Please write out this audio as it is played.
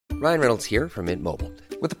Ryan Reynolds here from Mint Mobile.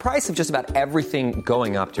 With the price of just about everything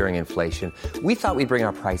going up during inflation, we thought we'd bring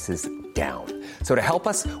our prices down. So to help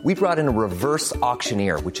us, we brought in a reverse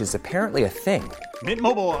auctioneer, which is apparently a thing. Mint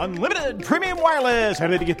Mobile Unlimited Premium Wireless. How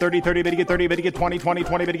to get 30, 30, bit to get 30, bit to get 20, 20,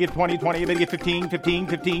 20, bit to get 20, 20, bit to get 15, 15,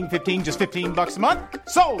 15, 15, just $15 a month?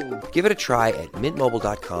 Sold! Give it a try at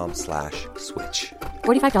mintmobile.com/switch.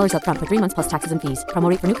 $45 up front for 3 months plus taxes and fees. Promo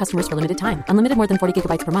rate for new customers for limited time. Unlimited more than 40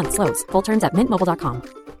 gigabytes per month. Slows full terms at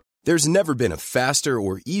mintmobile.com. There's never been a faster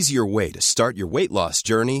or easier way to start your weight loss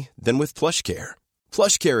journey than with PlushCare.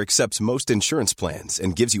 PlushCare accepts most insurance plans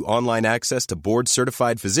and gives you online access to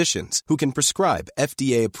board-certified physicians who can prescribe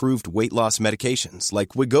FDA-approved weight loss medications like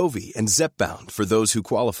Wegovy and Zepbound for those who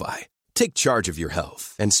qualify. Take charge of your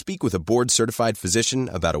health and speak with a board-certified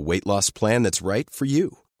physician about a weight loss plan that's right for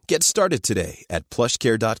you. Get started today at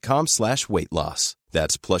plushcare.com/weight loss.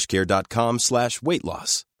 That's plushcare.com/weight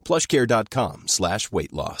loss.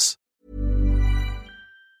 plushcare.com/weight loss.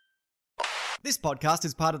 This podcast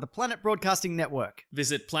is part of the Planet Broadcasting Network.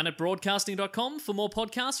 Visit planetbroadcasting.com for more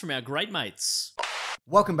podcasts from our great mates.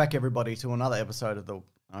 Welcome back, everybody, to another episode of the...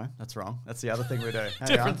 No, that's wrong. That's the other thing we do. Hang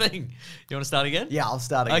Different on. thing. You want to start again? Yeah, I'll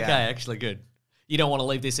start again. Okay, actually good. You don't want to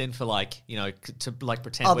leave this in for to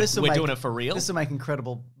pretend we're doing it for real? This will make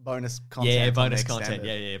incredible bonus content. Yeah, bonus content.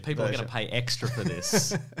 Yeah. People are going to pay extra for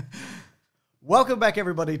this. Welcome back,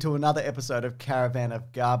 everybody, to another episode of Caravan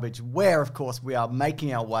of Garbage, where, of course, we are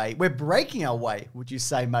making our way. We're breaking our way, would you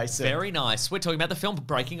say, Mason? Very nice. We're talking about the film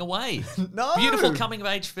Breaking Away. No. Beautiful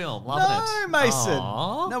coming-of-age film. Loving it. No, Mason.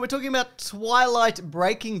 Aww. No, we're talking about Twilight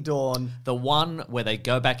Breaking Dawn. The one where they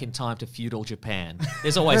go back in time to feudal Japan.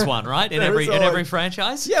 There's always one, right? In every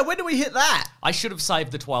franchise? Yeah, when do we hit that? I should have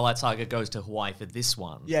saved the Twilight Saga Goes to Hawaii for this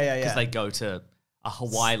one. Yeah. Because they go to a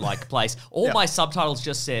Hawaii-like place. All my subtitles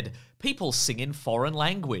just said, people sing in foreign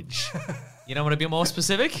language. You don't want to be more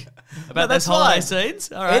specific about those holiday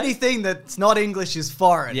scenes? All right. Anything that's not English is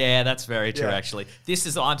foreign. Yeah, that's very true, actually. This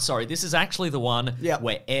is actually the one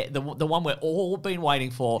where the one we're all been waiting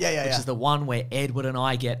for, which is the one where Edward and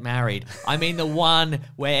I get married. I mean the one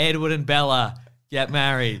where Edward and Bella get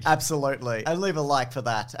married. Absolutely. And leave a like for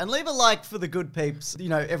that. And leave a like for the good peeps,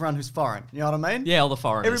 everyone who's foreign. You know what I mean? Yeah, all the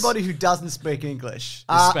foreigners. Everybody who doesn't speak English.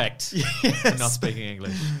 Respect for not speaking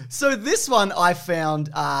English. So this one I found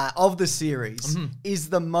of the series is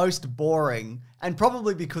the most boring, and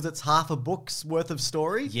probably because it's half a book's worth of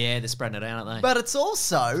story. Yeah, they're spreading it out, aren't they? But it's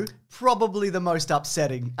also probably the most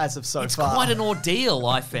upsetting as of so far. It's quite an ordeal,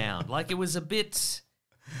 I found. It was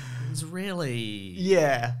really...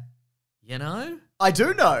 Yeah. You know? I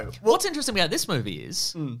do know. What's interesting about this movie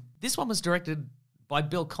is this one was directed by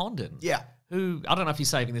Bill Condon. Yeah. Who, I don't know if you're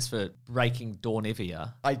saving this for Breaking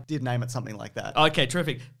Dawnivia. I did name it something like that. Okay,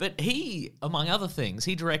 terrific. But he, among other things,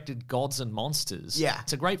 he directed Gods and Monsters. Yeah.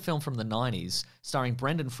 It's a great film from the 90s starring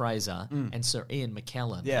Brendan Fraser and Sir Ian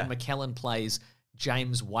McKellen. Yeah. And McKellen plays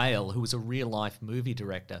James Whale, who was a real-life movie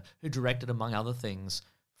director who directed, among other things,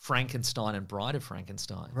 Frankenstein and Bride of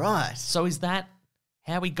Frankenstein. Right. So is that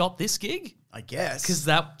how he got this gig? I guess. Because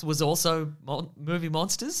that was also movie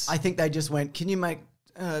monsters? I think they just went, can you make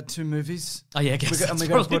 2 movies? Oh, yeah, I guess We've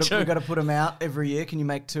got to put them out every year. Can you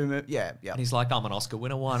make 2 movies? Yeah. And he's like, I'm an Oscar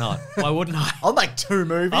winner. Why not? Why wouldn't I? I'll make 2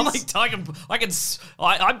 movies.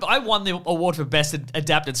 I won the award for Best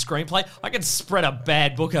Adapted Screenplay. I can spread a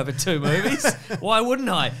bad book over 2 movies. Why wouldn't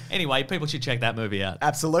I? Anyway, people should check that movie out.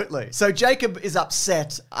 Absolutely. So Jacob is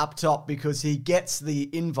upset up top because he gets the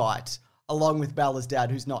invite along with Bella's dad,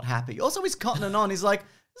 who's not happy. Also, he's cottoning on. He's like,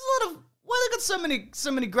 there's a lot of... Why they got so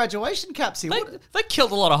many graduation caps here? They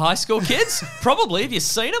killed a lot of high school kids. Probably. Have you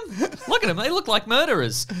seen them? Look at them. They look like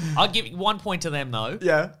murderers. I'll give you 1 point to them, though.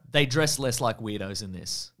 Yeah. They dress less like weirdos in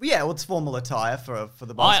this. Yeah, well, it's formal attire for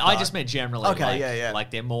the most part. I just meant generally. Okay, yeah.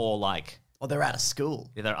 Like, they're more like... Oh, they're out of school.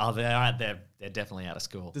 Yeah, they're definitely out of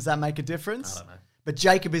school. Does that make a difference? I don't know. But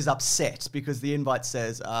Jacob is upset because the invite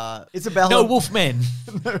says, Isabella... No wolfmen.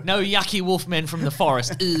 No yucky wolfmen from the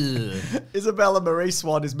forest. Ugh. Isabella Marie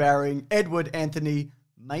Swan is marrying Edward Anthony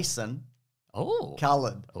Mason. Oh.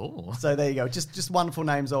 Cullen. Oh. So there you go. Just wonderful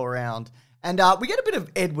names all around. And we get a bit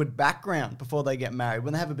of Edward background before they get married.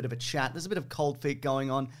 When they have a bit of a chat, there's a bit of cold feet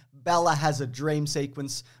going on. Bella has a dream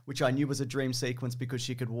sequence, which I knew was a dream sequence because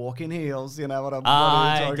she could walk in heels. You know what I'm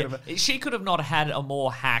talking about? She could have not had a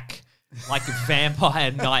more hack... like a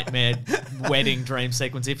vampire nightmare wedding dream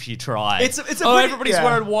sequence if she tried. Everybody's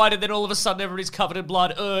wearing white and then all of a sudden everybody's covered in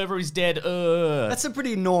blood. Everybody's dead. That's some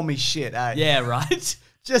pretty normie shit, eh? Yeah, right?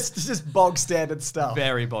 Just bog standard stuff.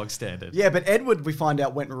 Very bog standard. Yeah, but Edward, we find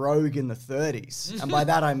out, went rogue in the 30s. And by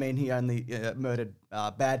that I mean he only murdered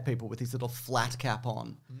bad people with his little flat cap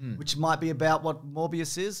on, which might be about what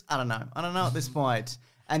Morbius is. I don't know at this point.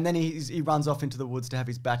 And then he runs off into the woods to have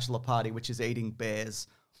his bachelor party, which is eating bears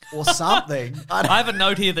or something. I have a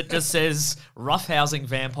note here that just says, roughhousing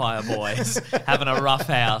vampire boys, having a rough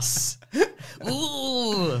house.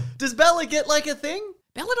 Ooh. Does Bella get like a thing?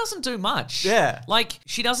 Bella doesn't do much. Yeah. Like,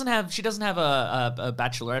 she doesn't have a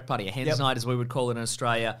bachelorette party, a hen's night as we would call it in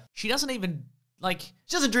Australia. She doesn't even, like...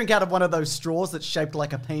 She doesn't drink out of one of those straws that's shaped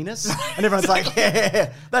like a penis. And everyone's like,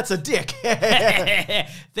 yeah, that's a dick.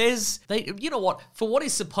 You know what? For what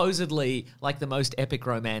is supposedly like the most epic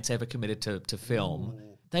romance ever committed to film... Ooh.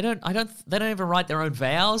 They don't even write their own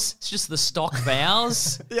vows. It's just the stock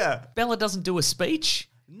vows. Yeah. Bella doesn't do a speech.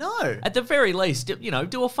 No. At the very least,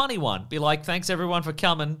 do a funny one. Be like, thanks everyone for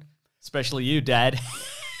coming, especially you, Dad.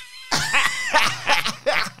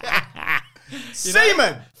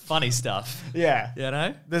 Seaman! Funny stuff. Yeah. You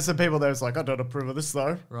know? There's some people that's like, I don't approve of this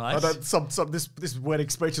though. Right. This wedding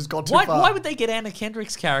speech has gone too far. Why would they get Anna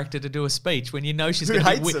Kendrick's character to do a speech when you know she's going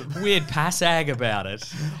to be weird passag about it?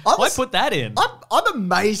 Why put that in? I'm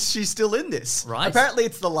amazed she's still in this. Right. Apparently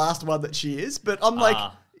it's the last one that she is, but I'm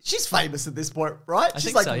like... She's famous at this point, right?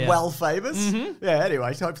 She's like well famous. Mm-hmm. Yeah,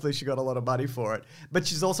 anyway, hopefully she got a lot of money for it. But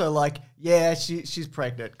she's also like, she's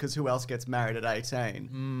pregnant because who else gets married at 18?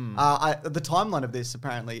 The timeline of this,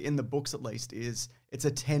 apparently, in the books at least, is it's a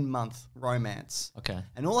 10-month romance. Okay.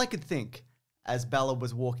 And all I could think as Bella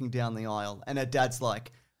was walking down the aisle and her dad's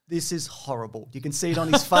like, this is horrible. You can see it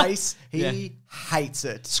on his face. He hates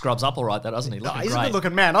it. Scrubs up all right, though, doesn't he? He's a good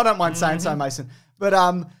looking man. I don't mind saying so, Mason.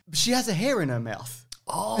 But she has a hair in her mouth.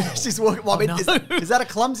 Oh, she's walking. Well, no. Is that a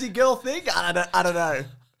clumsy girl thing? I don't know.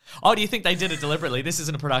 Oh, do you think they did it deliberately? This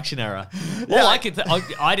isn't a production error. Yeah.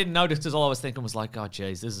 I didn't notice because all I was thinking was like, oh,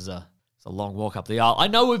 geez, this is a long walk up the aisle. I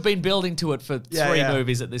know we've been building to it for three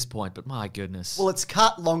movies at this point, but my goodness. Well, it's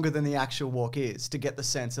cut longer than the actual walk is to get the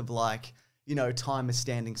sense of like, time is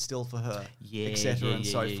standing still for her, etc. and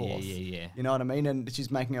so forth. Yeah. You know what I mean? And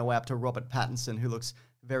she's making her way up to Robert Pattinson, who looks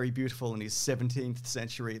very beautiful in his 17th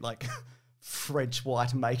century, like... French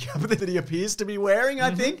white makeup that he appears to be wearing, I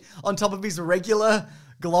think, on top of his regular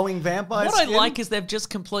glowing vampire skin. What I like is they've just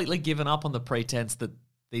completely given up on the pretense that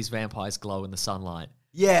these vampires glow in the sunlight.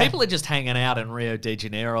 Yeah. People are just hanging out in Rio de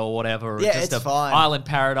Janeiro or whatever, or just it's fine. island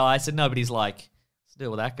paradise, and nobody's like, let's deal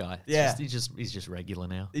with that guy. He's just regular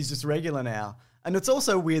now. He's just regular now. And it's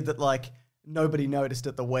also weird that, like, nobody noticed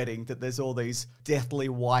at the wedding that there's all these deathly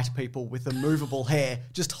white people with immovable hair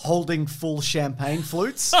just holding full champagne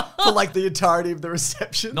flutes for like the entirety of the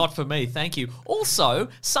reception. Not for me, thank you. Also,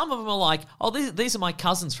 some of them are like, oh, these are my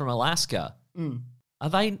cousins from Alaska. Are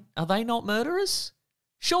they not murderers?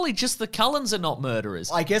 Surely just the Cullens are not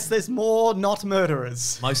murderers. I guess there's more not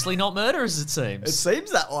murderers. Mostly not murderers, it seems. It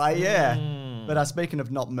seems that way, yeah. But speaking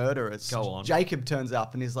of not murderers, go on. Jacob turns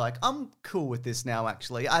up and he's like, I'm cool with this now,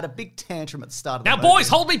 actually. I had a big tantrum at the start of the movie. Now, boys,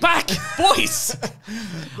 hold me back! Boys!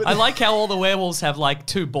 I like how all the werewolves have like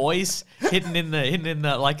two boys hidden in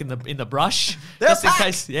the brush. They're just a pack. In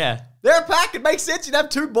case, yeah. They're a pack. It makes sense. You'd have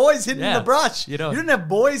two boys hidden in the brush. You don't have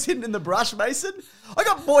boys hidden in the brush, Mason. I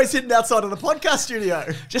got boys hidden outside of the podcast studio.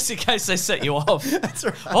 Just in case they set you off. That's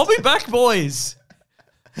right. I'll be back, boys.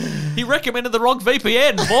 He recommended the wrong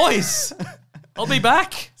VPN, boys. I'll be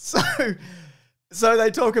back. So they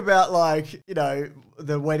talk about like,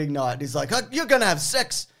 the wedding night. He's like, oh, you're going to have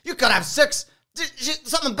sex. You're going to have sex.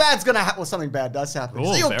 Something bad's going to happen. Well, something bad does happen. Ooh,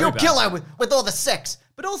 so you'll kill her with all the sex.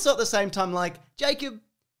 But also at the same time, like, Jacob,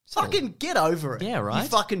 fucking get over it. Yeah, right? You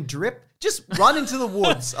fucking drip. Just run into the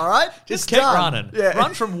woods, all right? Just keep running. Yeah.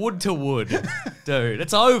 Run from wood to wood, dude.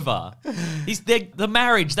 It's over. The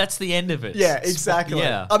marriage, that's the end of it. Yeah, exactly.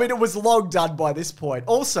 Yeah. I mean, it was long done by this point.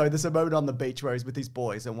 Also, there's a moment on the beach where he's with his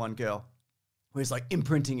boys and one girl where he's like,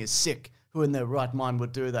 imprinting is sick. Who in their right mind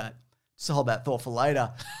would do that? Just hold that thought for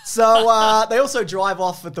later. So they also drive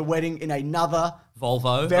off at the wedding in another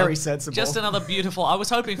Volvo. Very sensible. Just another beautiful. I was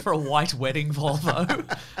hoping for a white wedding Volvo,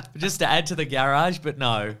 just to add to the garage, but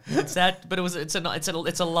no. It's that. But it's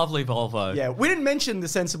a lovely Volvo. Yeah, we didn't mention the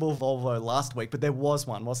sensible Volvo last week, but there was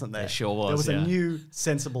one, wasn't there? There sure was. There was a new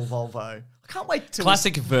sensible Volvo. I can't wait to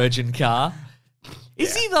classic virgin car.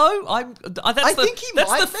 Is he though? I think he might.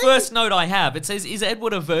 That's the first note I have. It says, "Is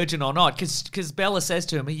Edward a virgin or not?" Because Bella says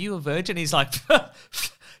to him, "Are you a virgin?" He's like,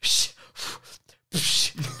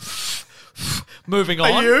 "Moving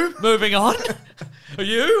on." Are you? Moving on. Are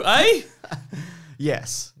you? Eh?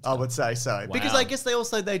 Yes, I would say so. Wow. Because I guess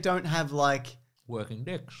they don't have like working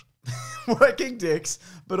dicks. working dicks,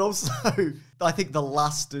 but also I think the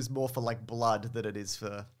lust is more for like blood than it is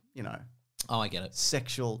for, Oh, I get it.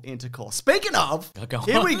 Sexual intercourse. Speaking of, Go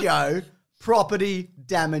here on. we go. Property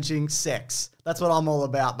damaging sex. That's what I'm all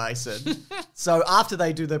about, Mason. So after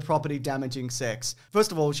they do their property damaging sex,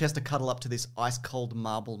 first of all, she has to cuddle up to this ice cold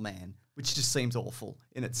marble man, which just seems awful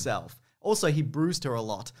in itself. Also, he bruised her a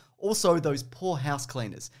lot. Also, those poor house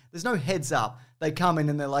cleaners. There's no heads up. They come in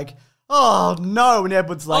and they're like, oh no, and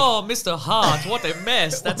Edward's like... Oh, Mr. Hart, what a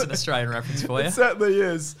mess. That's an Australian reference for you. It certainly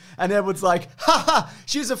is. And Edward's like,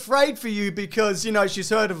 she's afraid for you because, she's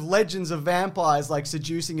heard of legends of vampires like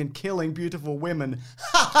seducing and killing beautiful women.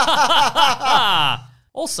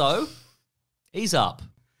 Also, ease up.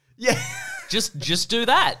 Yeah. Just do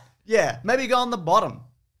that. Yeah, maybe go on the bottom.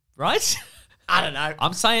 Right? I don't know.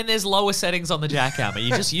 I'm saying there's lower settings on the jackhammer. You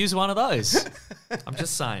just use one of those. I'm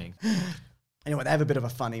just saying. Anyway, they have a bit of a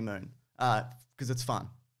funny moon. Because it's fun.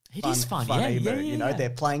 It is fun, funny yeah. moon,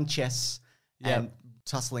 they're playing chess and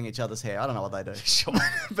tussling each other's hair. I don't know what they do. Sure.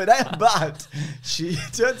 but she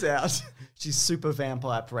turns out she's super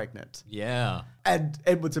vampire pregnant. Yeah. And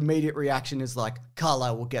Edward's immediate reaction is like,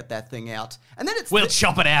 Carlisle will get that thing out. And then We'll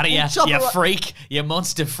chop it out of you, you freak, you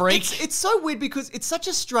monster freak. It's so weird because it's such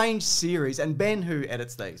a strange series. And Ben, who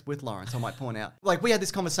edits these with Lawrence, I might point out, like we had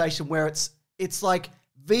this conversation where it's like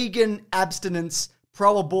vegan abstinence,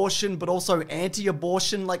 pro-abortion, but also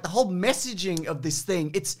anti-abortion. Like the whole messaging of this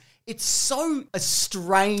thing, it's so a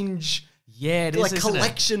strange... Yeah, it is, like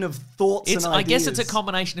collection of thoughts and ideas. I guess it's a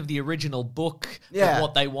combination of the original book, and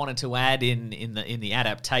what they wanted to add in the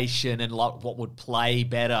adaptation, and what would play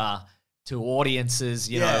better to audiences,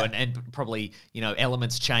 you know, and probably,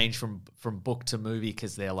 elements change from book to movie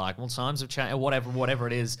because they're like, well, times have changed, or whatever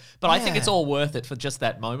it is. But I think it's all worth it for just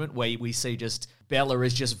that moment where we see just Bella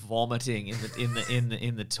is just vomiting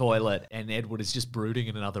in the toilet, and Edward is just brooding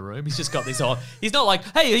in another room. He's just got this he's not like,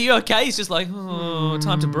 hey, are you okay? He's just like, oh,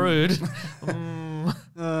 time to brood.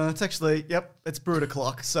 It's actually, it's brood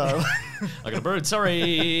o'clock, so... I got a brood,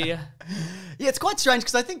 sorry. Yeah, it's quite strange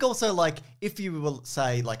because I think also, like, if you will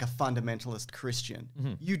say, like, a fundamentalist Christian,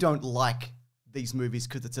 you don't like these movies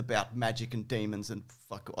because it's about magic and demons and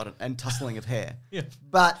and tussling of hair. Yeah.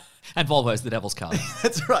 But... And Volvo's the devil's car.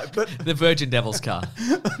 That's right, but... The virgin devil's car.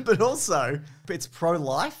 But also, it's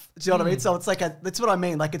pro-life. Do you know what I mean? So it's like that's what I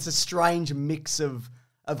mean. Like, it's a strange mix of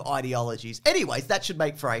ideologies. Anyways, that should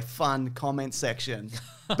make for a fun comment section.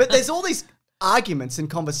 But there's all these arguments and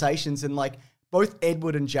conversations, and like both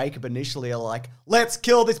Edward and Jacob initially are like, let's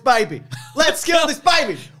kill this baby. Let's kill this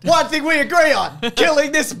baby. One thing we agree on,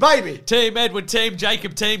 killing this baby. Team Edward, team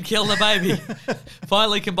Jacob, team kill the baby.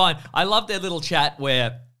 Finally combined. I love their little chat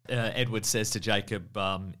where Edward says to Jacob,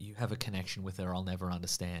 you have a connection with her I'll never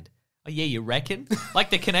understand. Oh, yeah, you reckon? Like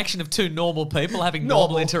the connection of two normal people having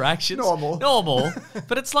normal interactions. Normal.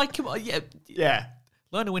 But it's like, come on, yeah.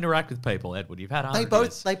 Learn to interact with people, Edward. You've had 100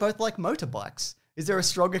 years. They both like motorbikes. Is there a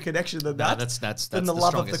stronger connection than that? No, that's than the love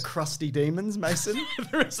strongest. Of the crusty demons, Mason?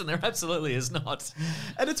 There isn't. There absolutely is not.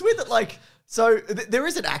 And it's weird that, like, so there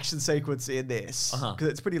is an action sequence in this because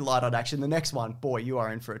it's pretty light on action. The next one, boy, you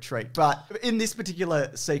are in for a treat. But in this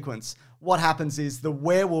particular sequence, what happens is the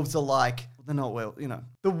werewolves are like, they're not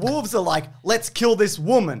the wolves are like, let's kill this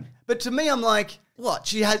woman. But to me, I'm like, what?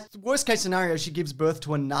 She has, worst case scenario, she gives birth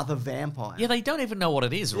to another vampire. Yeah, they don't even know what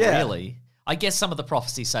it is, really. I guess some of the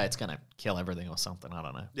prophecies say it's going to kill everything or something. I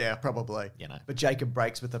don't know. Yeah, probably. But Jacob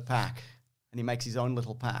breaks with the pack, and he makes his own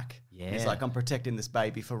little pack. Yeah. He's like, I'm protecting this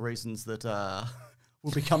baby for reasons that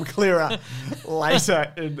will become clearer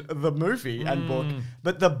later in the movie and book.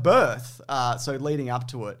 But the birth, so leading up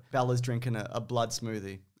to it, Bella's drinking a blood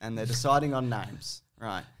smoothie, and they're deciding on names,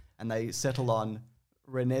 right? And they settle on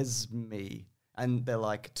Renesmee, and they're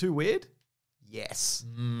like, too weird? Yes.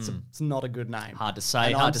 It's not a good name. Hard to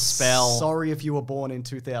say, hard to spell. Sorry if you were born in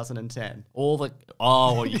 2010.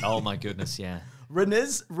 Oh my goodness, yeah.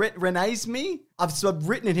 Renesmee? I've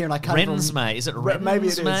written it here and I can't Rensmee. Is it Rensmee? Maybe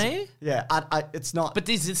it is. Yeah, it's not. But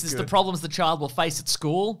this is the problems the child will face at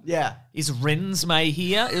school. Yeah. Is Rensmee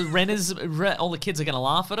here? All the kids are going to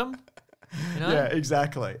laugh at him. You know? Yeah,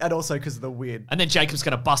 exactly. And also because of the weird... And then Jacob's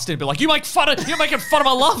going to bust in and be like, you're making fun of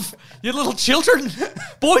my love, you little children.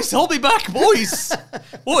 Boys, hold me back, boys.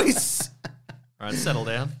 Boys. All right, settle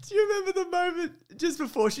down. Do you remember the moment just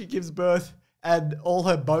before she gives birth and all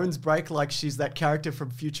her bones break like she's that character from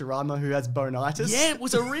Futurama who has bonitis? Yeah, it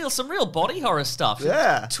was some real body horror stuff.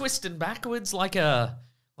 Yeah. Twisting backwards like a...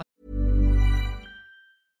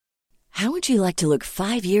 How would you like to look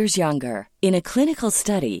 5 years younger? In a clinical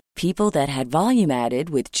study, people that had volume added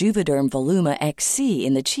with Juvederm Voluma XC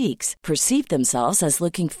in the cheeks perceived themselves as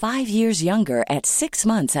looking 5 years younger at 6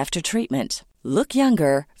 months after treatment. Look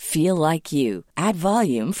younger, feel like you. Add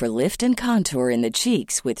volume for lift and contour in the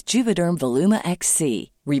cheeks with Juvederm Voluma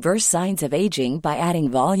XC. Reverse signs of aging by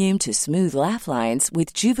adding volume to smooth laugh lines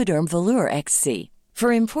with Juvederm Volure XC.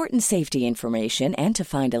 For important safety information and to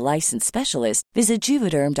find a licensed specialist, visit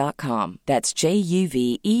Juvederm.com. That's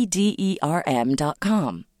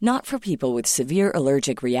JUVEDERM.com. Not for people with severe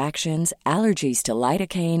allergic reactions, allergies to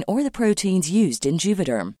lidocaine, or the proteins used in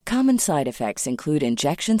Juvederm. Common side effects include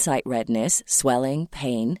injection site redness, swelling,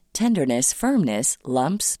 pain, tenderness, firmness,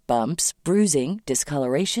 lumps, bumps, bruising,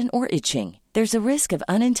 discoloration, or itching. There's a risk of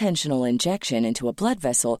unintentional injection into a blood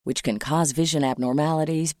vessel, which can cause vision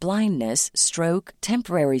abnormalities, blindness, stroke,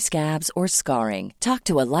 temporary scabs, or scarring. Talk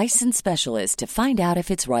to a licensed specialist to find out if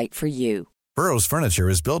it's right for you. Burrow's furniture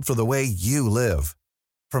is built for the way you live.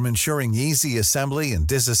 From ensuring easy assembly and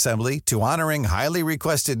disassembly to honoring highly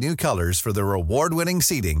requested new colors for their award-winning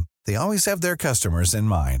seating, they always have their customers in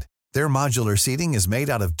mind. Their modular seating is made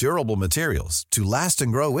out of durable materials to last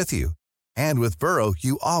and grow with you. And with Burrow,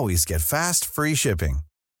 you always get fast, free shipping.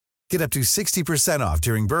 Get up to 60% off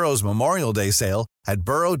during Burrow's Memorial Day sale at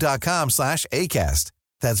burrow.com/ACAST.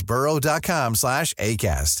 That's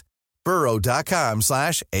burrow.com/ACAST.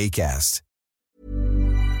 burrow.com/ACAST.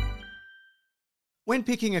 When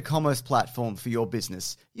picking a commerce platform for your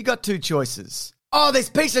business, you got two choices. Oh, this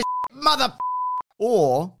piece of mother...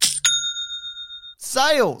 Or...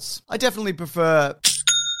 sales. I definitely prefer...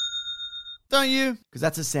 Don't you? Because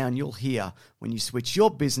that's a sound you'll hear when you switch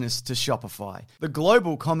your business to Shopify, the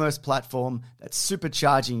global commerce platform that's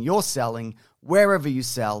supercharging your selling wherever you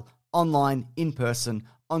sell, online, in person,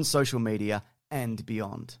 on social media, and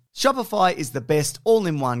beyond. Shopify is the best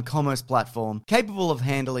all-in-one commerce platform capable of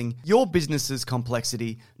handling your business's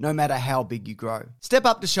complexity no matter how big you grow. Step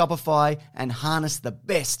up to Shopify and harness the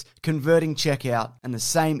best converting checkout and the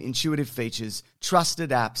same intuitive features,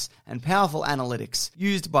 trusted apps, and powerful analytics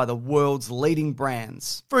used by the world's leading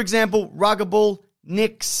brands. For example, Ruggable,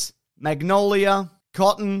 Nix, Magnolia,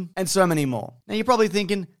 Cotton, and so many more. Now you're probably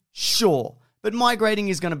thinking, sure, but migrating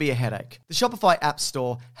is going to be a headache. The Shopify App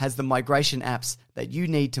Store has the migration apps that you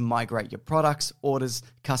need to migrate your products, orders,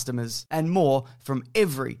 customers, and more from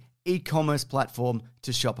every e-commerce platform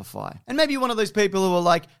to Shopify. And maybe you're one of those people who are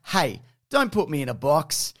like, hey, don't put me in a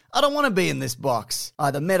box. I don't want to be in this box,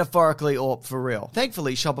 either metaphorically or for real.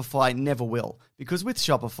 Thankfully, Shopify never will, because with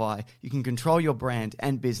Shopify, you can control your brand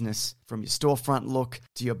and business from your storefront look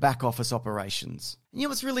to your back office operations. And you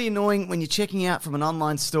know what's really annoying? When you're checking out from an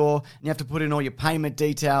online store and you have to put in all your payment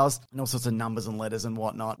details and all sorts of numbers and letters and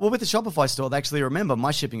whatnot. Well, with the Shopify store, they actually remember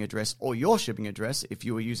my shipping address or your shipping address if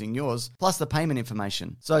you were using yours, plus the payment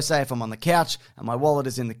information. So say if I'm on the couch and my wallet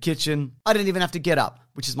is in the kitchen, I don't even have to get up,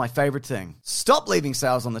 which is my favorite thing. Stop leaving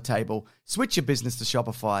sales on the table, switch your business to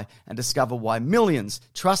Shopify, and discover why millions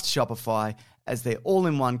trust Shopify as their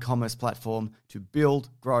all-in-one commerce platform to build,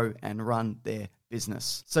 grow, and run their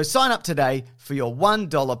business. So sign up today for your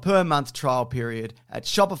 $1 per month trial period at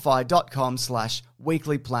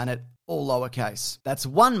shopify.com/weeklyplanet, all lowercase. That's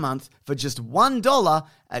 1 month for just $1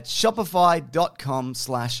 at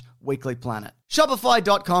shopify.com/weeklyplanet.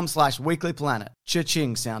 Shopify.com/weeklyplanet.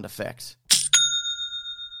 Cha-ching sound effect.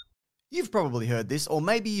 You've probably heard this, or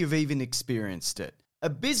maybe you've even experienced it. A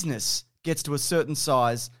business gets to a certain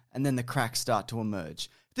size and then the cracks start to emerge.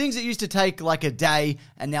 Things that used to take like a day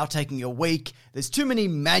and now taking a week. There's too many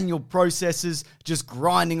manual processes just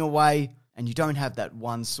grinding away, and you don't have that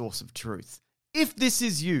one source of truth. If this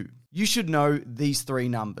is you, you should know these three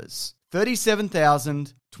numbers.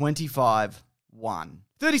 37,000, 25, 1.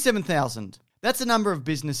 37,000. That's the number of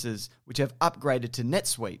businesses which have upgraded to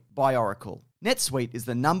NetSuite by Oracle. NetSuite is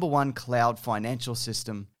the #1 cloud financial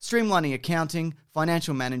system, streamlining accounting,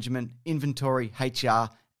 financial management, inventory, HR,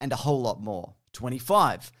 and a whole lot more.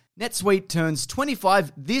 25. NetSuite turns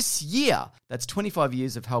 25 this year. That's 25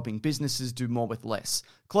 years of helping businesses do more with less,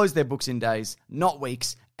 close their books in days, not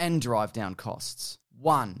weeks, and drive down costs.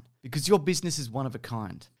 1. Because your business is one of a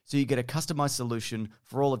kind. So you get a customized solution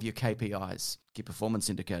for all of your KPIs, key performance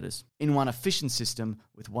indicators, in one efficient system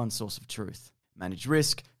with one source of truth. Manage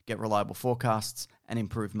risk, get reliable forecasts, and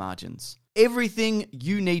improve margins. Everything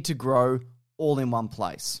you need to grow, all in one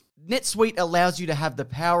place. NetSuite allows you to have the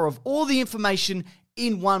power of all the information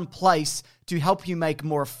in one place to help you make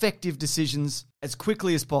more effective decisions as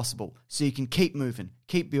quickly as possible so you can keep moving,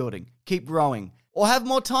 keep building, keep growing, or have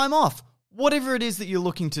more time off, whatever it is that you're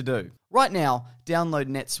looking to do. Right now, download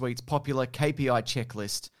NetSuite's popular KPI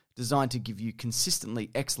checklist designed to give you consistently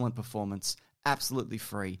excellent performance, absolutely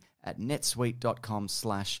free at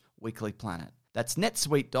netsuite.com/weeklyplanet. That's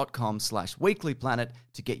netsuite.com/weeklyplanet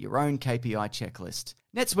to get your own KPI checklist.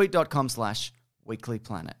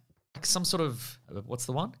 netsuite.com/weeklyplanet. Some sort of, what's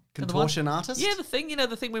the one? Contortion artist? Yeah, the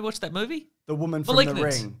thing we watched that movie? The woman from Malignant. The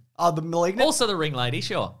Ring. Oh, the Malignant? Also the Ring lady,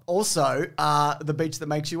 sure. Also, The Beach That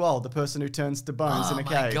Makes You Old, the person who turns to bones in a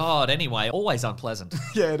cave. Oh my God, anyway, always unpleasant.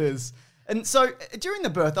 Yeah, it is. And so during the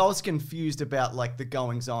birth, I was confused about like the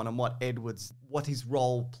goings on and what his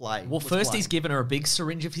role played. Well, first he's given her a big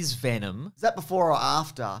syringe of his venom. Is that before or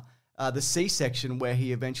after the C-section where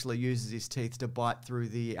he eventually uses his teeth to bite through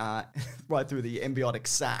the right through the embiotic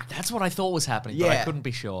sac? That's what I thought was happening, but I couldn't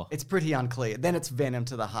be sure. It's pretty unclear. Then it's venom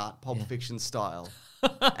to the heart, Pulp Fiction style.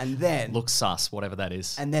 And then looks sus, whatever that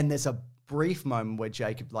is. And then there's a brief moment where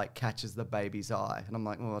Jacob like catches the baby's eye, and I'm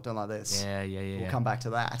like, oh, I don't like this. Yeah. We'll come back to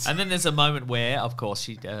that. And then there's a moment where, of course,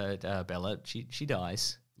 Bella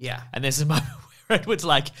dies. Yeah. And there's a moment where Edward's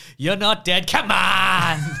like, "You're not dead. Come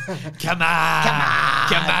on, come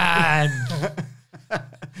on."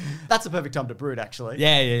 That's the perfect time to brood, actually.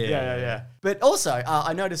 Yeah. But also,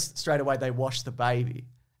 I noticed straight away they washed the baby.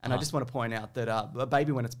 And I just want to point out that a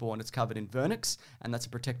baby, when it's born, it's covered in vernix, and that's a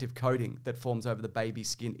protective coating that forms over the baby's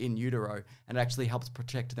skin in utero, and it actually helps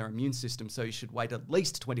protect their immune system. So you should wait at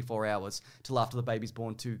least 24 hours till after the baby's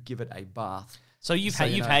born to give it a bath. So you've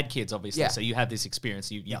had kids, obviously, Yeah. so you have this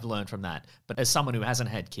experience. You've learned from that. But as someone who hasn't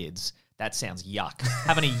had kids, that sounds yuck.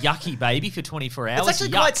 Having a yucky baby for 24 hours, It's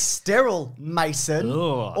actually quite sterile, Mason.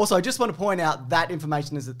 Ugh. Also, I just want to point out that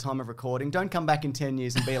information is at the time of recording. Don't come back in 10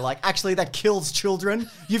 years and be like, actually, that kills children.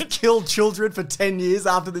 You've killed children for 10 years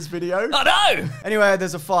after this video. Oh, no! Anyway,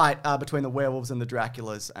 there's a fight between the werewolves and the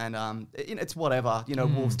Draculas, and it's whatever.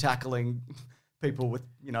 Wolves tackling people with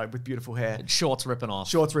beautiful hair. Shorts ripping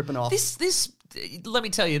off. This. Let me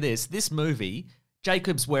tell you this movie,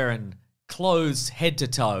 Jacob's wearing clothes head to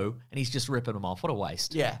toe, and he's just ripping them off. What a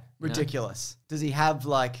waste. Yeah, ridiculous. Does he have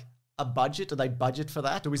like a budget? Do they budget for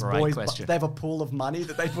that? Do his boys? Do they have a pool of money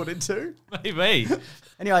that they put into? Maybe.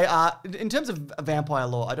 Anyway, in terms of vampire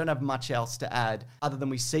lore, I don't have much else to add other than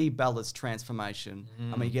we see Bella's transformation.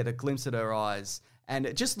 I mean, you get a glimpse at her eyes, and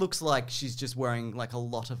it just looks like she's just wearing like a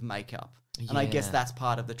lot of makeup. And I guess that's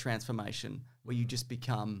part of the transformation, where you just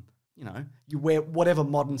become, you wear whatever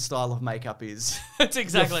modern style of makeup is. That's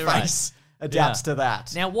exactly Your right. face adapts to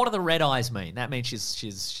that. Now, what do the red eyes mean? That means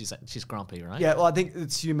she's grumpy, right? Yeah, well, I think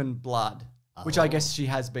it's human blood, which I guess she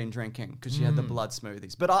has been drinking because she had the blood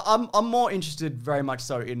smoothies. But I'm more interested very much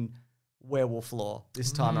so in werewolf lore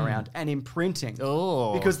this time around and imprinting.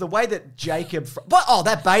 Oh. Because the way that Jacob...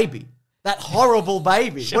 that baby. That horrible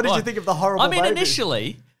baby. Sure. What did you think of the horrible baby?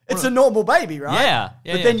 Initially... It's a normal baby, right? Yeah.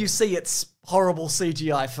 But then you see its horrible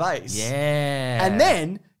CGI face. Yeah. And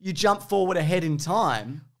then you jump forward ahead in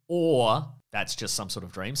time. Or that's just some sort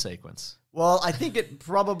of dream sequence. Well, I think it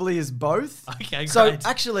probably is both. Okay, so great.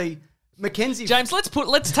 actually, Mackenzie... James,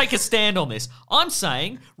 let's take a stand on this. I'm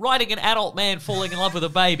saying writing an adult man falling in love with a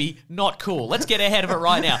baby, not cool. Let's get ahead of it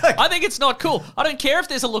right now. I think it's not cool. I don't care if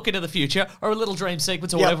there's a look into the future or a little dream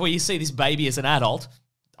sequence or whatever where you see this baby as an adult.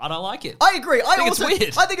 I don't like it. I agree. I think it's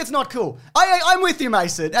weird. I think it's not cool. I'm with you,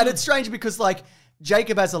 Mason. And it's strange because, like,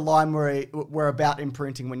 Jacob has a line where we're about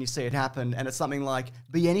imprinting when you see it happen, and it's something like,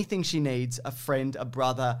 be anything she needs, a friend, a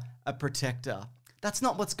brother, a protector. That's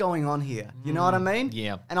not what's going on here. You know what I mean?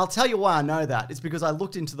 Yeah. And I'll tell you why I know that. It's because I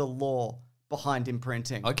looked into the lore behind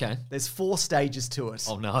imprinting. Okay. There's 4 stages to it.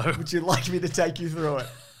 Oh, no. Would you like me to take you through it?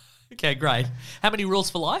 Okay, great. How many rules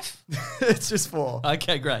for life? It's just 4.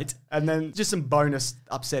 Okay, great. And then just some bonus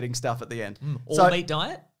upsetting stuff at the end. All meat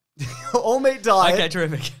diet? All meat diet. Okay,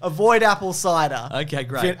 terrific. Avoid apple cider. Okay,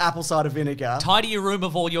 great. Apple cider vinegar. Tidy your room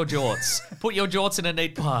of all your jorts. Put your jorts in a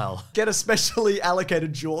neat pile. Get a specially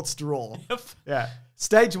allocated jorts drawer. Yep. Yeah.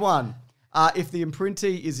 Stage 1. If the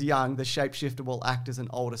imprintee is young, the shapeshifter will act as an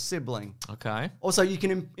older sibling. Okay. Also, you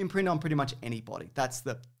can imprint on pretty much anybody. That's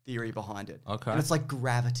the theory behind it. Okay. And it's like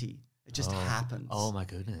gravity. It just happens. Oh, my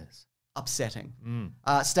goodness. Upsetting.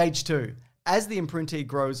 Stage 2. As the imprintee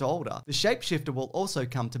grows older, the shapeshifter will also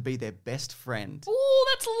come to be their best friend.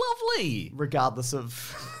 Oh, that's lovely. Regardless of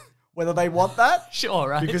whether they want that. Sure,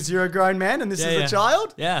 right. Because you're a grown man and this is a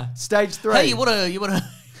child. Yeah. Stage 3. Hey, you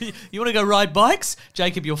wanna go ride bikes?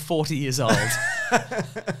 Jacob, you're 40 years old.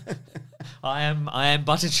 I am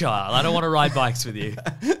but a child. I don't want to ride bikes with you.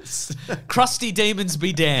 Crusty demons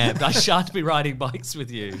be damned. I shan't be riding bikes with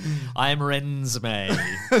you. I am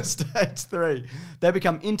Rensme. Stage 3. They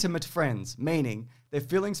become intimate friends, meaning Their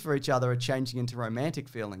feelings for each other are changing into romantic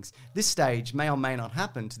feelings. This stage may or may not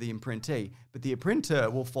happen to the imprintee, but the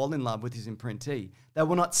imprinter will fall in love with his imprintee. They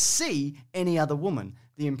will not see any other woman.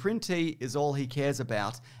 The imprintee is all he cares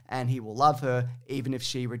about, and he will love her even if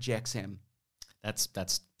she rejects him.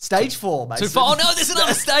 That's stage 4, Mason. Too far. Oh no, there's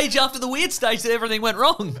another stage after the weird stage that everything went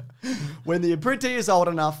wrong. When the imprintee is old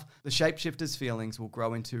enough, the shapeshifter's feelings will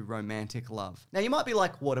grow into romantic love. Now you might be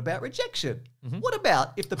like, what about rejection? Mm-hmm. What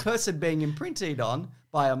about if the person being imprinted on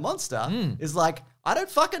by a monster is like, I don't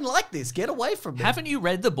fucking like this, get away from me. Haven't you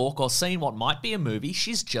read the book or seen what might be a movie?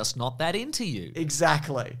 She's just not that into you.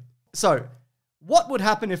 Exactly. So, what would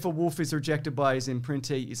happen if a wolf is rejected by his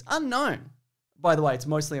imprintee is unknown. By the way, it's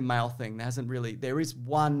mostly a male thing. There is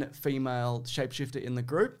one female shapeshifter in the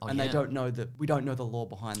group, we don't know the lore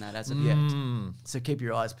behind that as of yet. So keep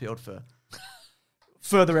your eyes peeled for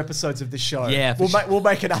further episodes of this show. Yeah, we'll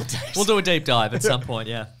make an update. We'll do a deep dive at some point,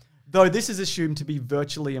 yeah. Though this is assumed to be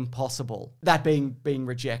virtually impossible, that being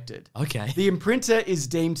rejected. Okay. The imprinter is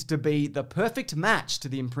deemed to be the perfect match to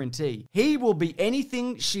the imprintee. He will be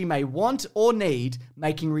anything she may want or need,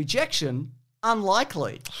 making rejection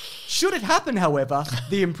unlikely. Should it happen, however,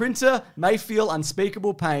 the imprinter may feel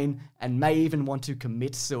unspeakable pain and may even want to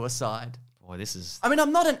commit suicide. Boy, this is... I mean,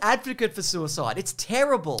 I'm not an advocate for suicide. It's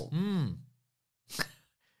terrible.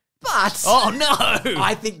 But... Oh, no!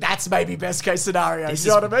 I think that's maybe best case scenario. You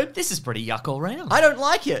know what I mean? This is pretty yuck all round. I don't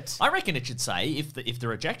like it. I reckon it should say, if the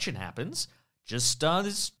rejection happens...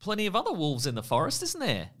 there's plenty of other wolves in the forest, isn't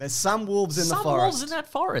there? There's some wolves in the forest. Some wolves in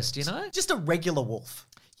that forest, you know? Just a regular wolf.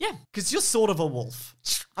 Yeah. Because you're sort of a wolf.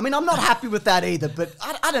 I mean, I'm not happy with that either, but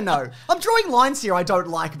I don't know. I'm drawing lines here I don't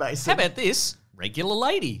like, Mason. How about this? Regular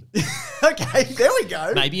lady. Okay, there we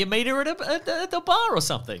go. Maybe you meet her at the bar or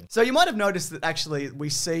something. So you might have noticed that actually we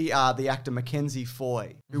see the actor Mackenzie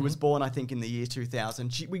Foy, who was born, I think, in the year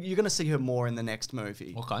 2000. You're going to see her more in the next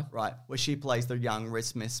movie. Okay. Right, where she plays the young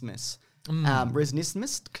Swiss Miss.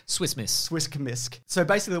 So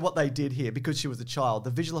basically what they did here, because she was a child,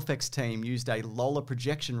 the visual effects team used a Lola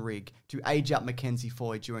projection rig to age up Mackenzie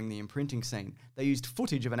Foy during the imprinting scene. They used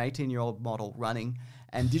footage of an 18-year-old model running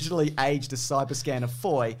and digitally aged a cyber scan of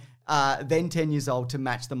Foy, then 10 years old, to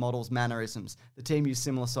match the model's mannerisms. The team used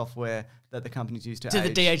similar software that the companies used to age. Did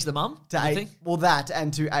the de-age the mum? Well, that,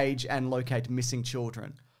 and to age and locate missing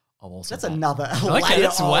children. That's another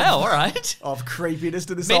layer all right. of creepiness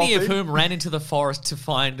to this Many whole of thing. whom ran into the forest to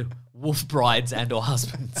find wolf brides and or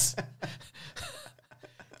husbands.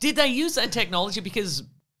 Did they use that technology? Because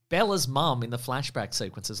Bella's mum in the flashback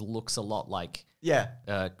sequences looks a lot like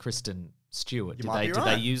Kristen Stewart. Did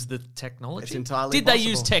they use the technology? It's entirely Did possible. They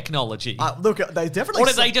use technology? Look, they definitely... Or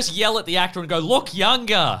did they just yell at the actor and go, look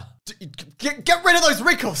younger? Get rid of those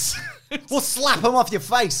wrinkles. We'll slap them off your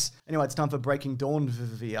face. Anyway, it's time for Breaking Dawn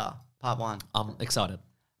VR, part 1. I'm excited.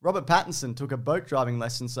 Robert Pattinson took a boat driving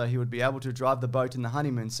lesson so he would be able to drive the boat in the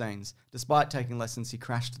honeymoon scenes. Despite taking lessons, he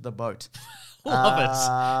crashed the boat.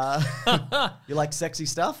 Love it. You like sexy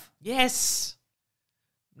stuff? Yes.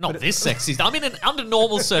 Not this sexy. I mean, under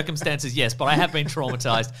normal circumstances, yes, but I have been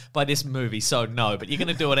traumatized by this movie, so no. But you're going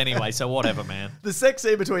to do it anyway, so whatever, man. The sex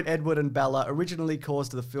scene between Edward and Bella originally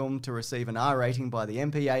caused the film to receive an R rating by the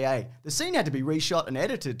MPAA. The scene had to be reshot and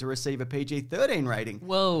edited to receive a PG-13 rating.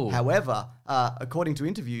 Whoa. However, according to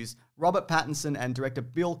interviews, Robert Pattinson and director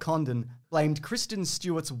Bill Condon blamed Kristen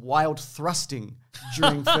Stewart's wild thrusting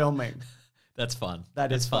during filming. That's fun.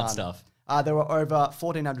 That's fun stuff. There were over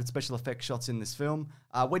 1,400 special effects shots in this film.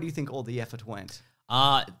 Where do you think all the effort went?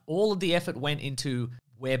 All of the effort went into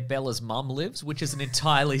where Bella's mum lives, which is an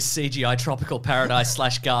entirely CGI tropical paradise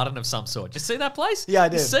 / garden of some sort. Did you see that place? Yeah, I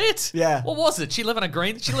did. You see it? Yeah. What was it? She live in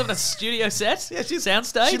a studio set? Yeah,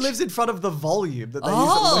 soundstage? She lives in front of the volume that they use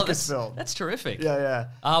at Lucasfilm. That's terrific. Yeah.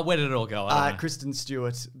 Where did it all go? I don't know. Kristen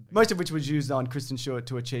Stewart, most of which was used on Kristen Stewart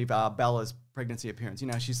to achieve Bella's pregnancy appearance. You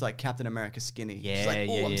know, she's like Captain America skinny. Yeah, she's like,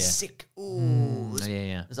 I'm sick. Ooh,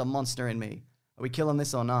 there's a monster in me. Are we killing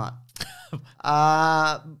this or not?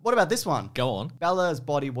 What about this one? Go on. Bella's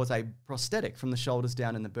body was a prosthetic from the shoulders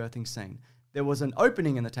down in the birthing scene. There was an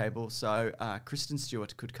opening in the table so Kristen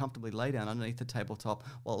Stewart could comfortably lay down underneath the tabletop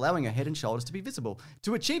while allowing her head and shoulders to be visible.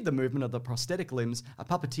 To achieve the movement of the prosthetic limbs, a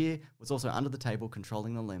puppeteer was also under the table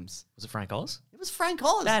controlling the limbs. Was it Frank Oz? It was Frank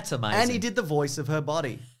Oz. That's amazing. And he did the voice of her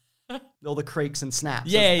body. All the creaks and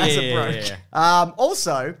snaps as it broke.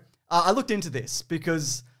 Also, I looked into this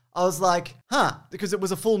because I was like, because it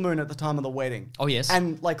was a full moon at the time of the wedding. Oh, yes.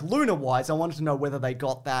 And like lunar-wise, I wanted to know whether they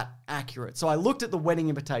got that accurate. So I looked at the wedding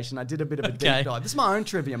invitation. I did a bit of a deep dive. This is my own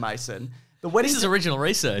trivia, Mason. This is original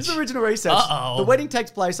research. This is original research. Uh-oh. The wedding takes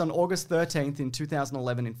place on August 13th in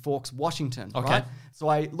 2011 in Forks, Washington. Okay. Right? So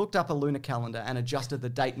I looked up a lunar calendar and adjusted the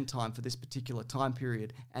date and time for this particular time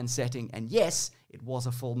period and setting. And yes, it was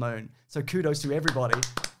a full moon. So kudos to everybody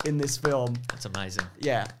in this film. That's amazing.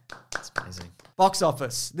 Yeah. That's amazing. Box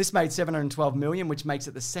office. This made $712 million, which makes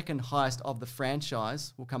it the second highest of the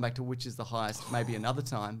franchise. We'll come back to which is the highest maybe another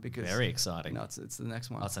time because Very exciting. No, it's the next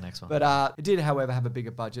one. That's the next one. But it did, however, have a bigger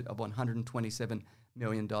budget of $127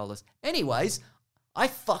 million. Anyways, I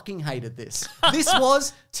fucking hated this. This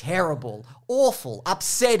was terrible, awful,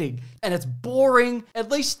 upsetting, and it's boring. At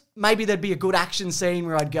least maybe there'd be a good action scene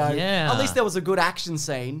where I'd go, Yeah. at least there was a good action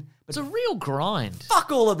scene. It's a real grind.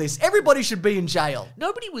 Fuck all of this. Everybody should be in jail.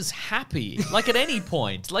 Nobody was happy, like at any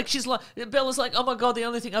point. Like Bella's like, oh my God, the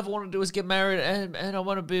only thing I ever want to do is get married and I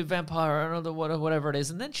want to be a vampire or whatever it is.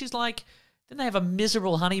 And then she's like, then they have a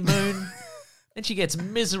miserable honeymoon. Then she gets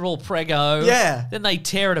miserable prego. Yeah. Then they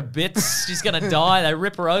tear her to bits. She's going to die. They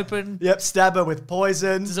rip her open. Yep, stab her with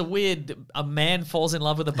poison. There's a man falls in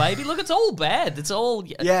love with a baby. Look, it's all bad. It's all...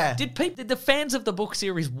 Yeah. Did the fans of the book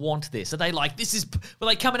series want this? Are they like, were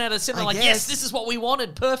they coming out of the cinema like, yes, this is what we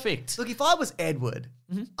wanted. Perfect. Look, if I was Edward,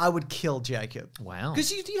 I would kill Jacob. Wow.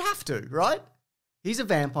 Because you have to, right? He's a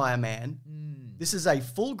vampire man. This is a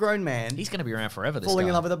full-grown man. He's going to be around forever, this falling guy.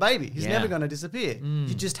 in love with a baby. He's Yeah. never going to disappear.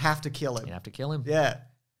 You just have to kill him. You have to kill him. Yeah.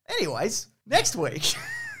 Anyways, next week.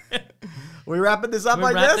 We wrapping this up, We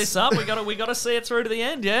I wrap guess? this up. We got to see it through to the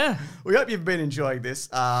end, yeah. We hope you've been enjoying this,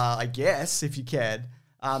 I guess, if you can.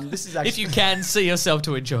 This is actually... If you can see yourself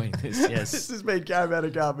to enjoying this, yes. This has been Caravan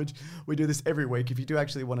of Garbage. We do this every week. If you do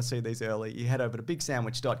actually want to see these early, you head over to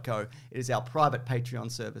bigsandwich.co. It is our private Patreon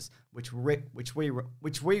service, which we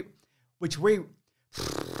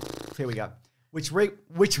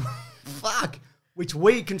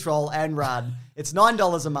control and run. It's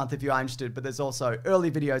 $9 a month if you're interested, but there's also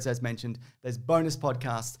early videos, as mentioned. There's bonus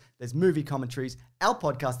podcasts. There's movie commentaries. Our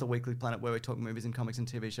podcast, The Weekly Planet, where we talk movies and comics and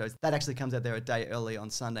TV shows. That actually comes out there a day early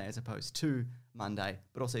on Sunday as opposed to Monday.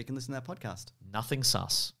 But also you can listen to that podcast. Nothing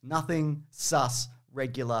sus. Nothing sus.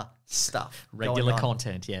 Regular stuff. Regular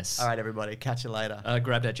content, yes. All right, everybody. Catch you later.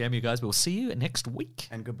 Grab that jam, you guys. We'll see you next week.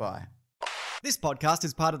 And goodbye. This podcast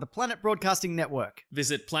is part of the Planet Broadcasting Network.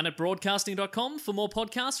 Visit planetbroadcasting.com for more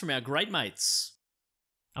podcasts from our great mates.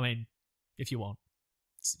 I mean, if you want.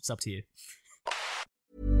 It's up to you.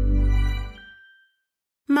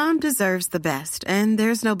 Mom deserves the best, and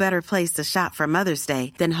there's no better place to shop for Mother's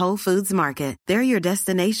Day than Whole Foods Market. They're your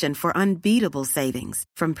destination for unbeatable savings,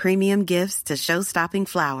 from premium gifts to show-stopping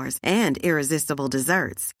flowers and irresistible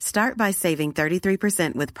desserts. Start by saving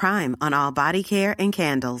 33% with Prime on all body care and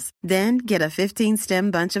candles. Then get a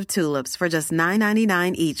 15-stem bunch of tulips for just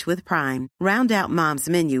 $9.99 each with Prime. Round out Mom's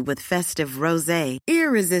menu with festive rosé,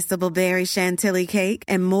 irresistible berry chantilly cake,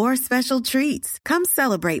 and more special treats. Come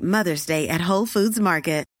celebrate Mother's Day at Whole Foods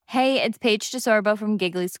Market. Hey, it's Paige DeSorbo from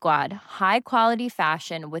Giggly Squad. High quality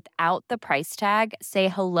fashion without the price tag. Say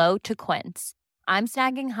hello to Quince. I'm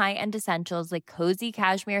snagging high-end essentials like cozy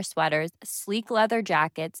cashmere sweaters, sleek leather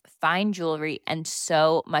jackets, fine jewelry, and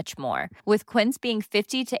so much more. With Quince being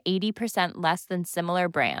 50 to 80% less than similar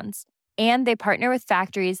brands. And they partner with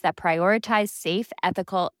factories that prioritize safe,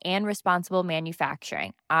 ethical, and responsible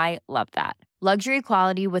manufacturing. I love that. Luxury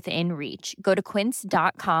quality within reach. Go to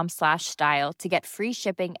quince.com/style to get free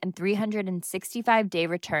shipping and 365-day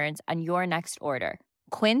returns on your next order.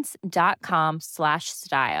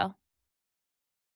 Quince.com/style.